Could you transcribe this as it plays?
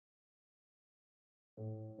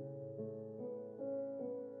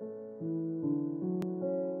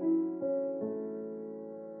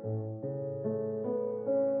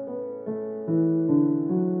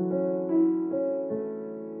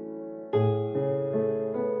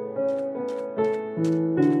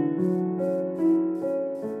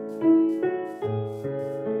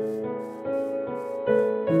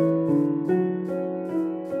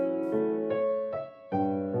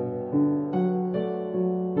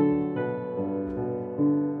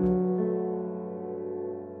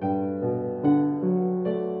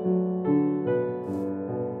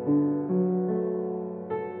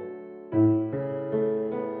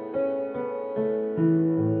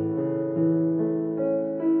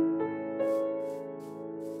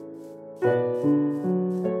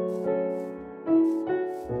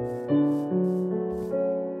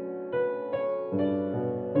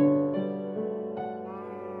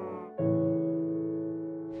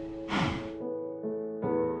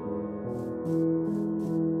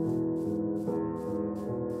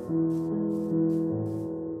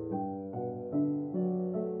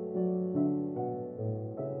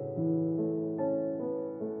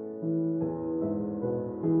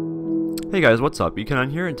Hey guys, what's up? Econ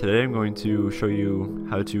here, and today I'm going to show you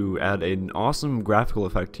how to add an awesome graphical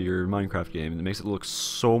effect to your Minecraft game that makes it look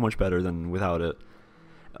so much better than without it.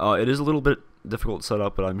 It is a little bit difficult to set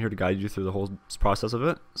up, but I'm here to guide you through the whole process of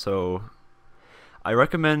it. So I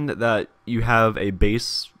recommend that you have a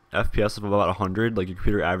base FPS of about 100, like your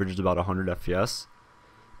computer averages about 100 FPS.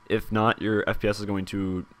 If not, your FPS is going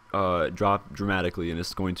to drop dramatically, and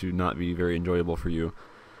it's going to not be very enjoyable for you.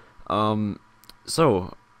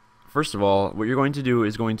 First of all, what you're going to do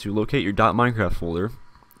is going to locate your .minecraft folder,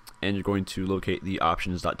 and you're going to locate the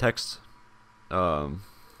options.txt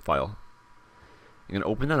file. You're going to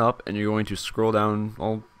open that up, and you're going to scroll down.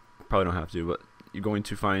 Well, probably don't have to, but you're going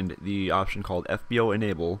to find the option called FBO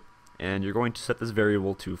enable, and you're going to set this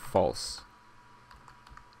variable to false.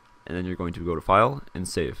 And then you're going to go to file and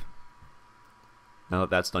save. Now that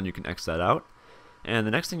that's done, you can X that out. And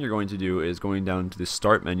the next thing you're going to do is going down to the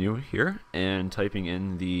start menu here and typing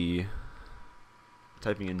in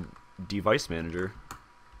device manager.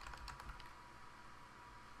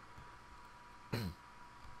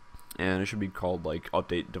 And it should be called like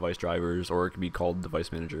update device drivers, or it could be called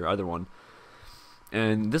device manager, either one.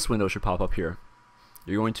 And this window should pop up here.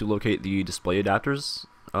 You're going to locate the display adapters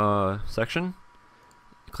section.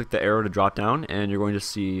 Click the arrow to drop down, and you're going to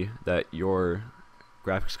see that your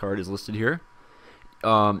graphics card is listed here.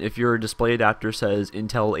 If your display adapter says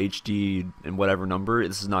Intel HD and whatever number,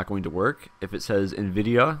 this is not going to work. If it says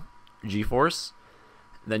Nvidia GeForce,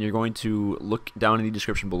 then you're going to look down in the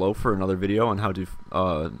description below for another video on how to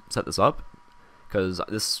set this up, because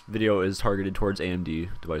this video is targeted towards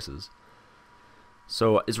AMD devices.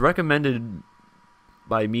 So it's recommended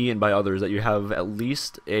by me and by others that you have at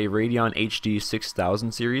least a Radeon HD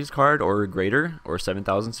 6000 series card or greater, or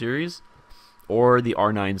 7000 series, or the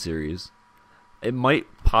R9 series. It might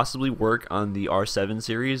possibly work on the R7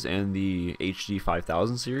 series and the HD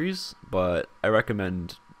 5000 series, but I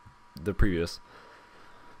recommend the previous.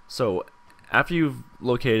 So after you've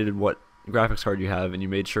located what graphics card you have and you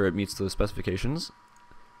made sure it meets the specifications,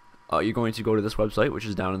 you're going to go to this website, which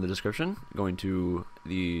is down in the description, going to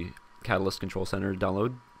the Catalyst Control Center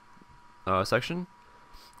download section.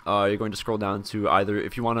 You're going to scroll down to either,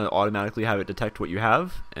 if you want to automatically have it detect what you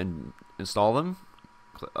have and install them,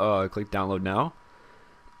 click download now,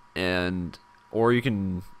 or you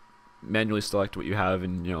can manually select what you have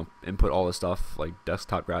and input all the stuff like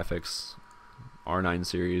desktop graphics, R9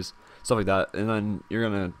 series, stuff like that, and then you're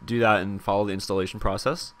gonna do that and follow the installation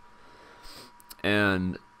process.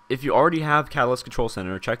 And if you already have Catalyst Control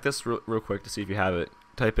Center, check this real quick to see if you have it.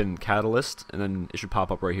 Type in Catalyst, and then it should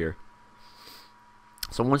pop up right here.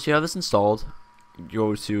 So once you have this installed,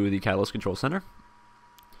 go to the Catalyst Control Center,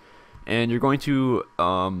 and you're going to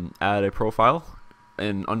add a profile,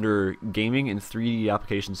 and under gaming and 3D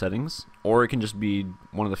application settings, or it can just be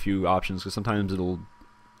one of the few options, because sometimes it'll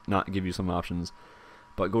not give you some options.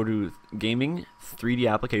 But go to gaming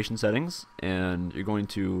 3D application settings, and you're going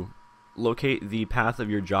to locate the path of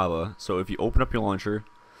your Java. So if you open up your launcher,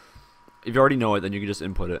 if you already know it, then you can just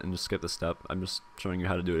input it and just skip this step. I'm just showing you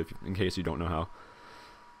how to do it in case you don't know how.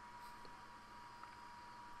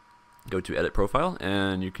 Go to edit profile,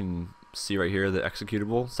 and you can see right here the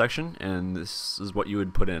executable section, and this is what you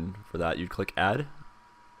would put in for that. You'd click add,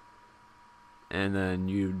 and then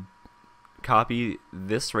you'd copy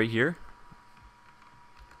this right here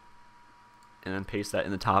and then paste that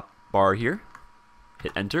in the top bar here,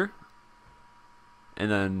 hit enter, and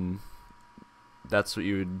then that's what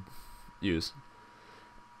you would use.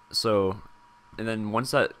 So, and then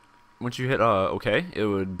once you hit OK, it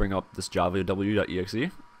would bring up this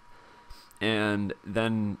java.w.exe. And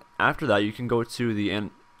then after that, you can go to the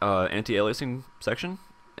anti-aliasing section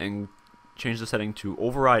and change the setting to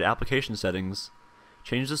override application settings.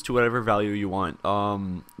 Change this to whatever value you want.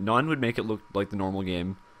 None would make it look like the normal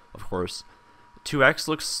game, of course. 2x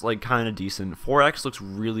looks like kind of decent. 4x looks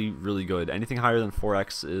really, really good. Anything higher than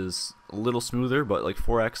 4x is a little smoother, but like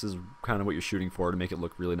 4x is kind of what you're shooting for to make it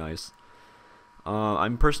look really nice.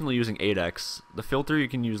 I'm personally using 8x. The filter you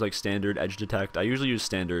can use like standard, edge detect. I usually use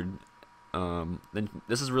standard. Then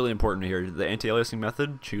this is really important here. The anti-aliasing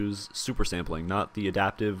method, choose supersampling, not the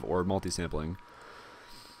adaptive or multi-sampling.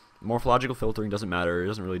 Morphological filtering doesn't matter. It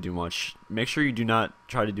doesn't really do much. Make sure you do not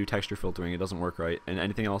try to do texture filtering. It doesn't work right. And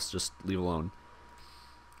anything else, just leave alone.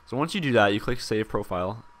 So once you do that, you click save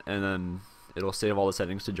profile, and then it'll save all the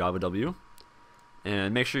settings to Java W.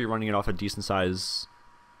 And make sure you're running it off a decent size,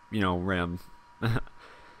 RAM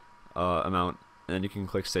amount. And then you can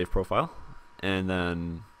click save profile, and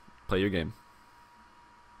then play your game.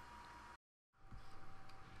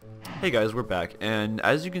 Hey guys, we're back, and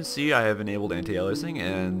as you can see, I have enabled anti-aliasing,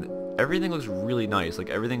 and everything looks really nice. Like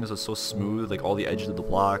everything is just so smooth. Like all the edges of the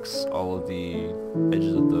blocks, all of the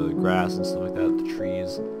edges of the grass and stuff like that, the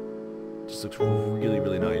trees, just looks really,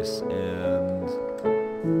 really nice. And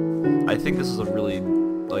I think this is a really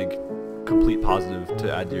like complete positive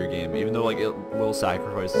to add to your game, even though like it will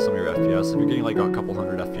sacrifice some of your FPS. If you're getting like a couple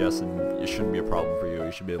hundred FPS, and it shouldn't be a problem for you.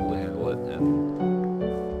 You should be able to handle it and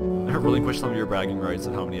relinquish some of your bragging rights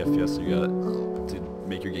of how many FPS you get to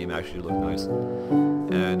make your game actually look nice.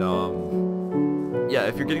 And yeah,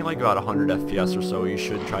 if you're getting like about 100 FPS or so, you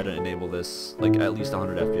should try to enable this, like at least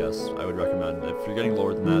 100 FPS. I would recommend. If you're getting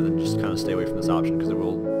lower than that, then just kind of stay away from this option, because it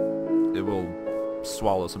will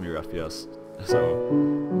swallow some of your FPS. So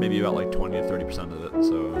maybe about like 20 to 30% of it.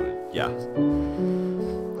 So yeah.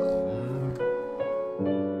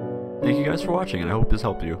 Thank you guys for watching, and I hope this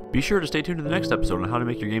helped you. Be sure to stay tuned to the next episode on how to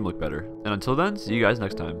make your game look better. And until then, see you guys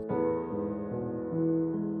next time.